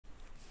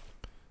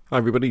Hi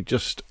everybody,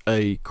 just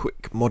a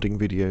quick modding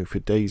video for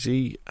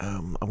DayZ.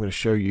 I'm going to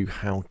show you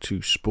how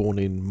to spawn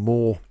in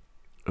more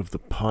of the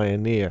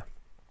Pioneer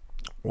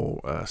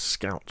or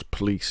Scout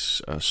Police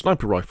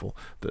sniper rifle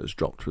that has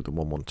dropped with the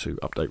 1.12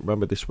 update.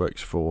 Remember, this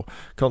works for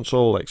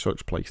console, Xbox,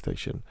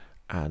 PlayStation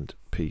and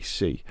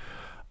PC.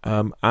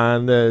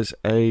 And there's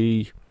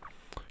a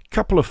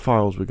couple of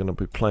files we're going to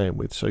be playing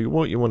with. So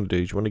what you want to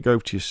do is you want to go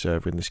to your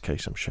server. In this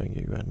case I'm showing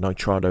you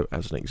Nitrado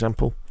as an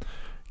example.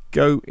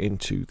 Go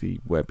into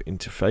the web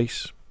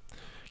interface,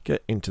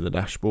 get into the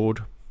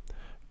dashboard,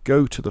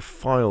 go to the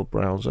file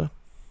browser.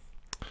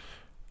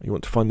 You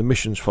want to find the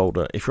missions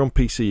folder. If you're on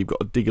PC, you've got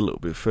to dig a little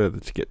bit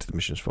further to get to the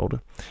missions folder.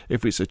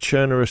 If it's a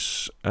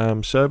Chernarus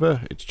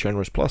server, it's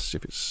Chernarus Plus.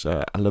 If it's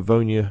a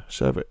Livonia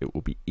server, it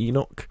will be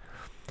Enoch.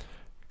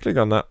 Click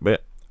on that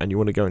bit, and you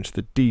want to go into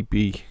the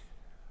DB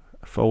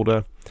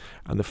folder.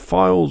 And the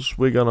files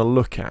we're going to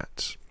look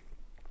at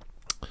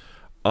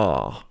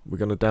are, we're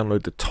going to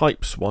download the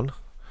types one.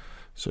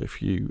 So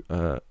if you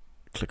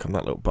click on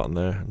that little button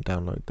there and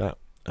download that,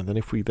 and then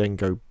if we then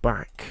go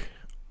back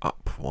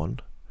up one,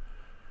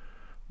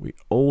 we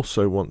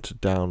also want to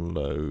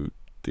download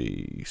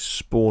the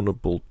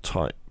spawnable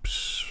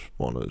types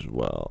one as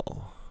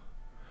well.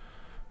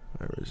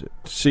 Where is it?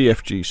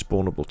 CFG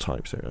spawnable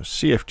types. There we go.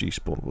 CFG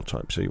spawnable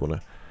types. So you want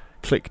to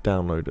click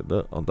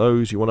download on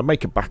those. You want to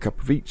make a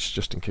backup of each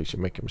just in case you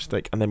make a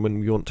mistake, and then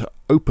when you want to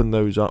open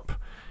those up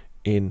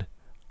in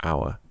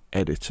our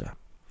editor.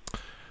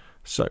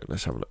 So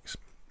let's have a look.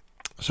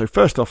 So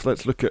first off,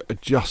 let's look at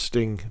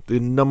adjusting the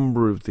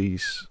number of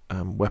these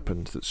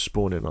weapons that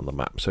spawn in on the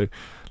map. So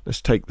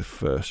let's take the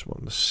first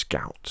one, the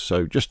Scout.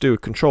 So just do a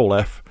Control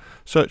F,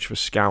 search for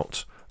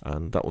Scout,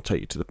 and that will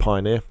take you to the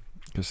Pioneer,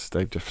 because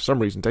they, for some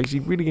reason,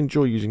 DayZ really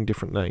enjoy using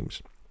different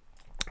names.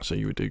 So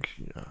you would do,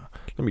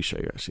 let me show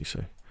you actually. So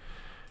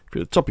if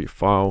you're at the top of your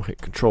file,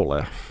 hit Control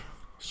F,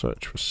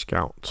 search for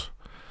Scout.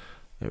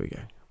 There we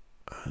go.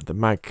 The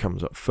mag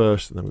comes up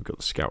first, and then we've got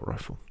the Scout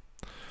rifle.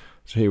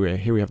 So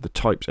here we have the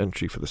types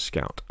entry for the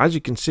Scout. As you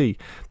can see,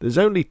 there's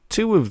only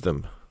 2 of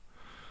them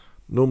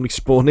normally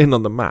spawn in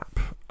on the map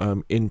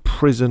in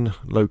prison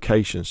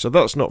locations. So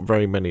that's not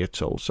very many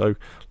at all. So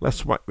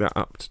let's whack that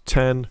up to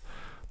 10.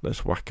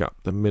 Let's whack up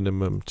the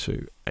minimum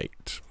to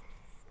 8.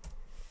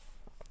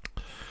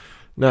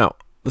 Now,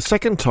 the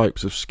second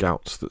types of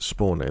Scouts that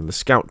spawn in, the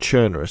Scout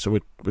Chernarus, so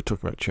we're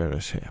talking about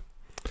Chernarus here.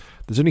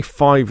 There's only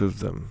 5 of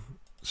them.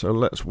 So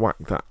let's whack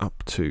that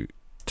up to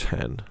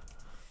 10.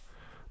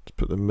 Let's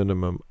put the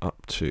minimum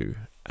up to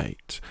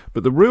 8.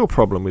 But the real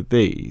problem with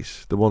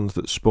these, the ones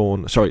that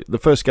spawn, sorry, the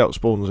first Scout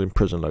spawns in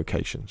prison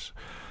locations.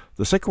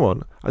 The second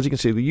one, as you can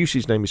see, the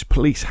usage name is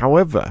police.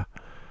 However,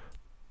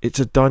 it's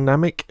a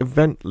dynamic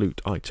event loot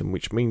item,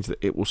 which means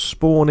that it will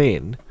spawn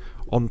in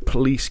on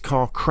police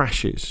car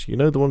crashes. You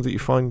know, the ones that you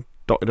find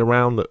dotted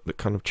around that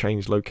kind of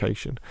change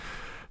location.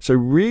 So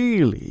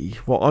really,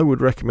 what I would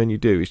recommend you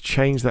do is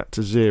change that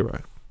to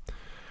 0.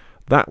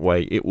 That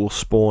way it will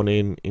spawn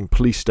in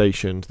police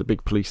stations, the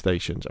big police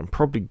stations, and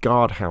probably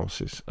guard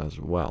houses as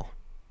well,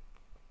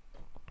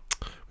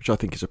 which I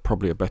think is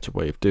probably a better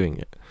way of doing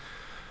it.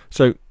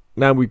 So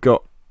now we've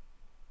got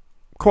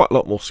quite a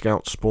lot more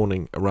Scouts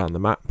spawning around the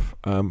map,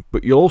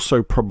 but you'll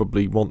also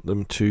probably want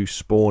them to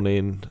spawn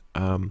in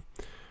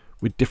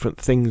with different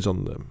things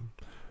on them.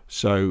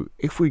 So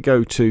if we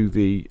go to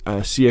the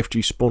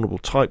CFG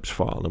spawnable types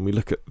file and we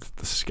look at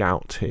the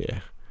Scout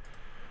here,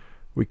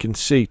 we can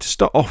see, to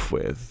start off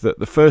with, that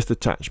the first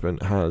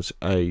attachment has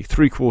a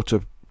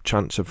 3/4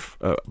 chance of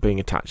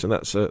being attached, and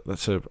that's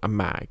a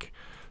mag.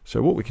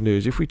 So what we can do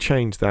is, if we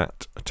change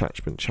that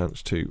attachment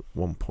chance to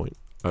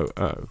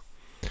 1.00,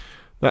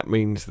 that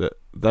means that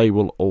they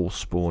will all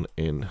spawn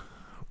in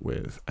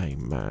with a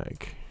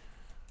mag,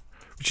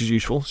 which is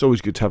useful. It's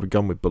always good to have a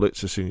gun with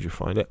bullets as soon as you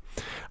find it.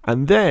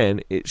 And then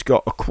it's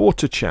got a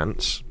 1/4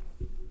 chance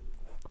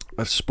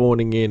of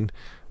spawning in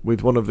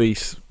with one of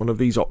these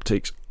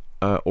optics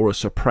or a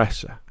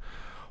suppressor.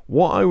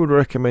 What I would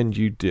recommend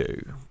you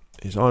do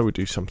is, I would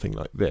do something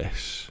like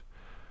this.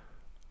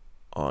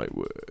 I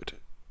would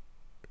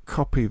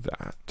copy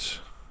that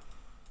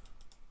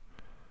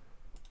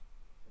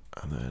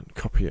and then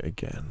copy it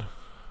again,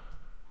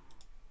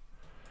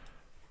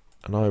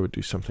 and I would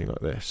do something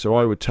like this. So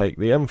I would take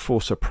the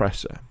M4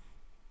 suppressor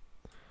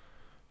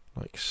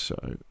like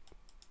so,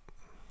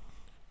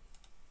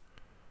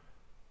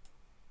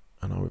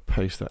 and I would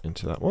paste that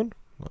into that one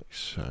like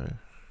so.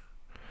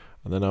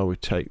 And then I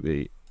would take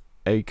the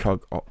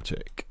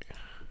ACOGOptic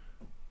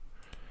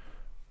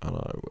and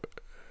I would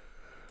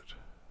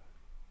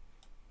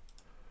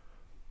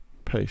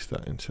paste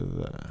that into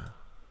there.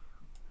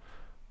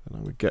 And I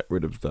would get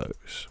rid of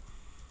those.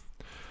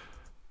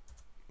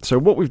 So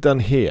what we've done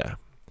here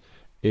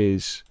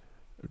is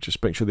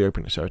just make sure they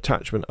open it. So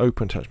attachment,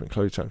 open attachment,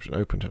 close attachment,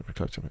 open attachment,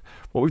 close attachment.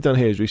 What we've done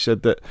here is we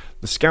said that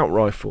the Scout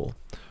rifle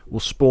will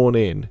spawn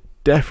in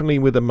definitely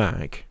with a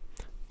mag,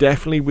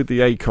 definitely with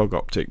the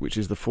ACOGOptic, which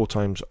is the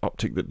 4x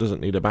optic that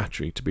doesn't need a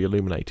battery to be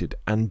illuminated,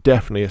 and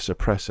definitely a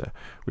suppressor,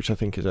 which I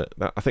think is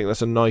I think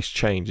that's a nice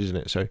change, isn't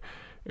it? So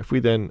If we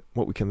then,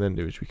 what we can then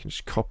do is we can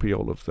just copy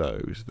all of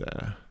those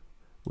there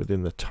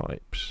within the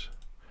types,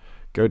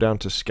 go down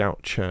to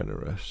Scout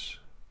Churnerus.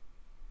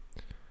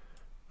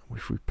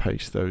 If we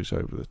paste those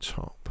over the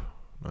top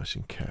nice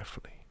and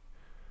carefully,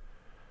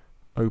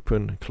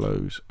 open,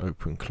 close,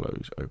 open,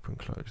 close, open,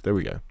 close. There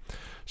we go.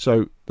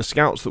 So the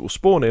scouts that will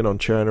spawn in on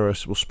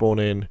Churnerus will spawn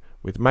in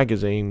with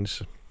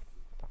magazines,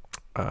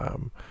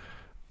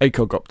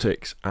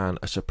 ACOGOptics, and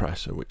a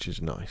suppressor, which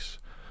is nice.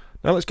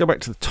 Now let's go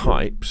back to the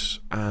types,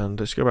 and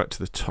let's go back to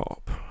the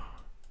top.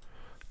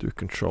 Do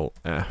Control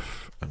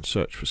F and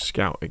search for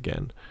Scout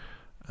again.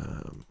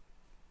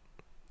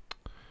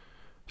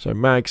 So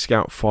mag,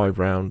 Scout, 5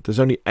 round. There's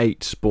only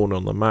 8 spawn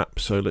on the map,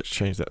 so let's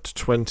change that to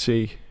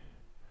 20.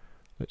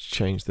 Let's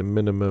change the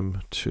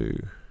minimum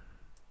to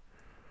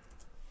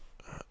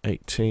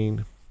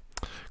 18.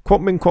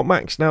 Quant min, quant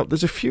max. Now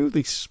there's a few of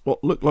these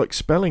what look like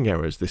spelling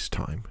errors this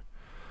time.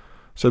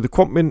 So the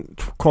quant min,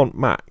 quant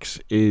max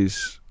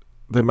is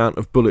the amount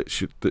of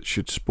bullets that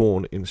should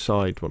spawn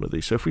inside one of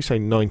these. So if we say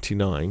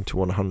 99 to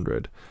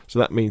 100, so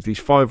that means these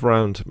 5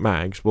 round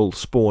mags will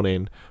spawn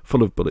in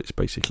full of bullets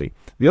basically.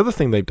 The other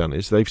thing they've done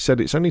is they've said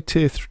it's only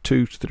tier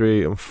 2,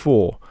 3 and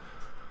 4.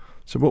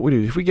 So what we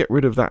do is if we get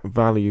rid of that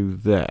value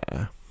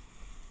there,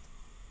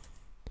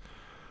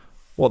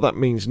 what that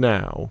means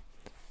now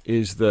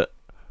is that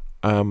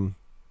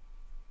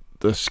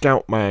the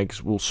scout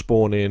mags will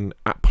spawn in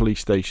at police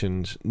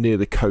stations near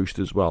the coast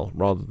as well,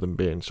 rather than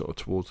being sort of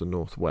towards the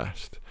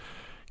northwest.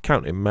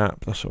 Counting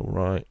map, that's all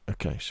right.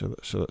 Okay, so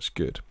that's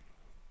good.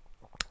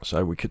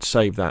 So we could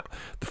save that.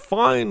 The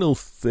final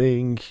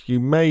thing you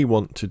may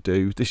want to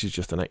do, this is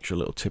just an extra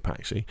little tip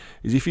actually,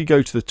 is if you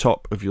go to the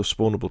top of your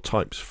spawnable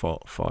types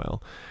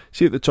file,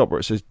 see at the top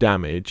where it says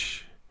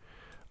damage,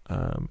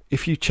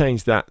 if you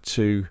change that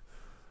to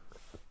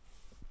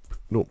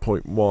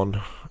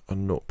 0.1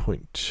 and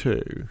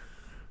 0.2,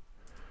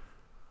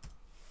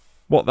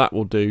 what that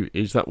will do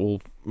is that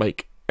will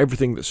make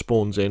everything that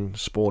spawns in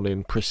spawn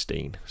in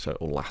pristine, so it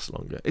will last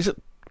longer.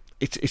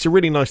 It's a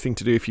really nice thing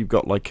to do if you've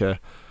got like a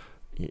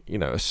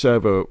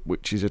server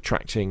which is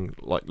attracting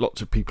like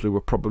lots of people who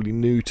are probably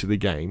new to the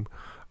game,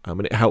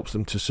 and it helps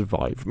them to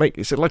survive.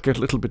 It's like a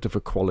little bit of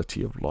a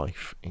quality of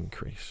life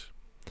increase.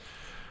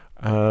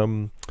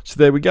 So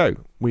there we go.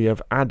 We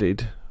have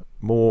added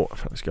more.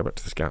 Let's go back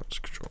to the scouts.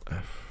 Control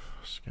F.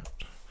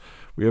 Scout.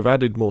 We have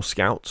added more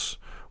scouts.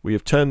 We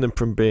have turned them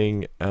from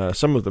being,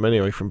 some of them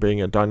anyway, from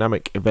being a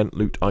dynamic event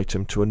loot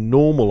item to a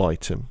normal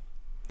item.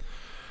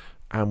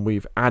 And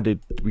we've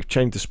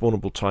changed the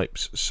spawnable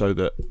types so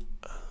that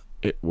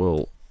it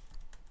will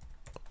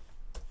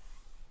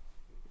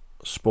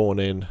spawn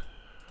in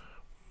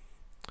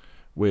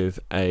with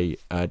a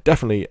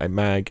definitely a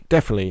mag,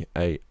 definitely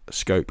a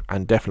scope,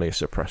 and definitely a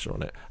suppressor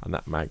on it. And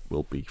that mag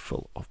will be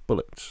full of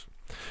bullets.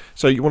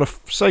 So you want to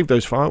save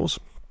those files.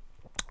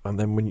 And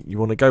then when you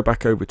want to go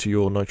back over to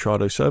your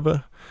Nitrado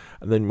server,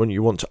 and then when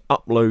you want to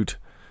upload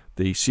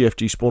the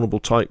CFG spawnable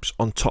types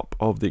on top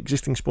of the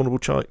existing spawnable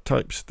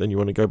types, then you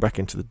want to go back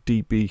into the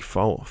DB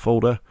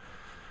folder,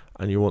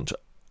 and you want to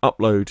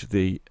upload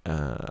the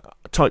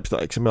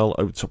types.xml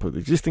over the top of the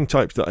existing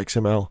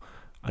types.xml,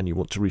 and you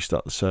want to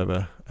restart the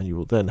server, and you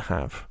will then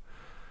have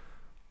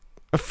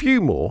a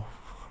few more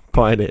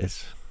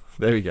pioneers.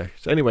 There we go.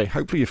 So anyway,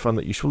 hopefully you found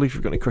that useful. If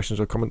you've got any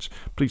questions or comments,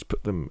 please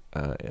put them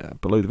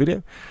below the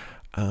video.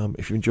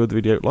 If you enjoyed the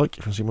video, like.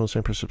 If you want to see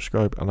more, press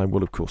subscribe, and I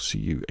will of course see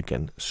you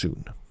again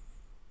soon.